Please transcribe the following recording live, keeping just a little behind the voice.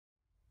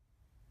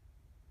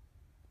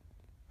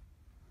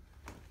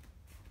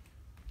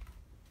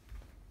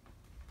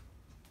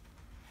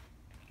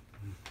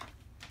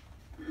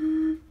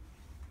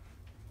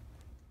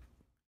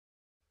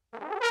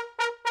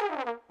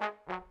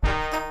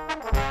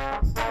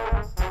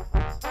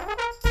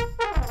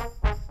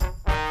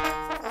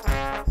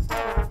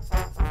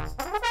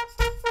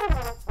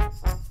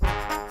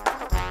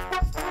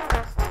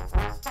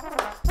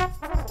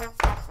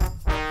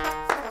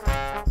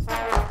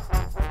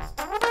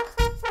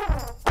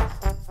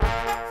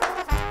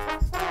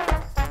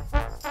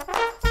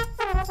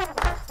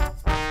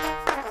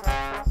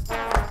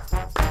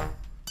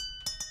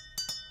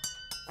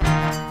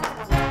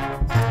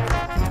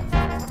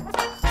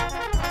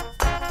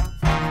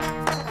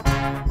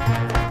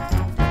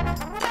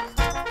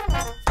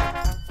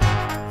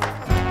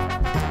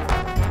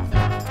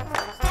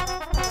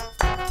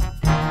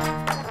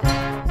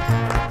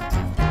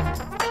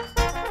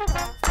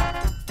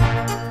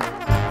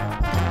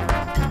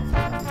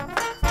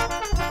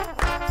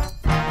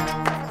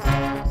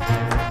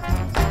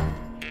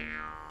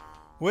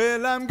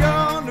Well, I'm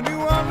going to New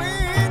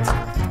Orleans.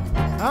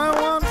 I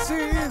want to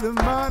see the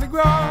Mardi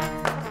Gras.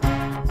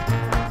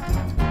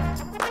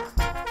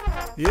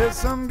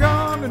 Yes, I'm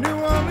going to New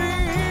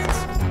Orleans.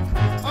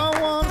 I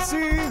want to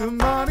see the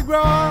Mardi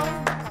Gras.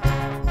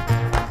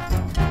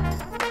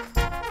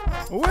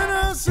 When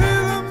I see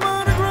the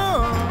Mardi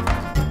Gras,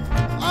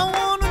 I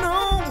want to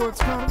know what's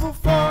carnival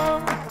for.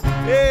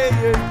 Yeah,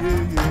 yeah,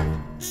 yeah,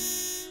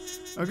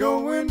 yeah. I'm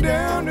going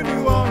down to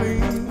New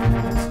Orleans.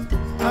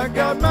 I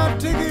got my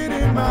ticket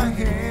in my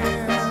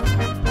hand.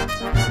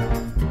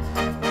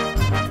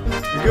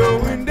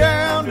 Going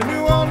down to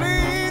New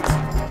Orleans.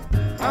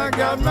 I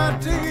got my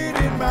ticket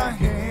in my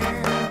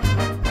hand.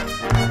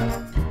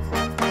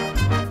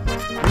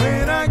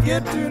 When I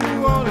get to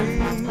New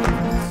Orleans,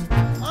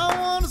 I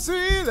want to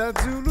see that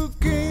Zulu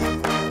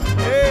King.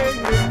 Yeah,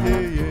 yeah, yeah,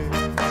 yeah.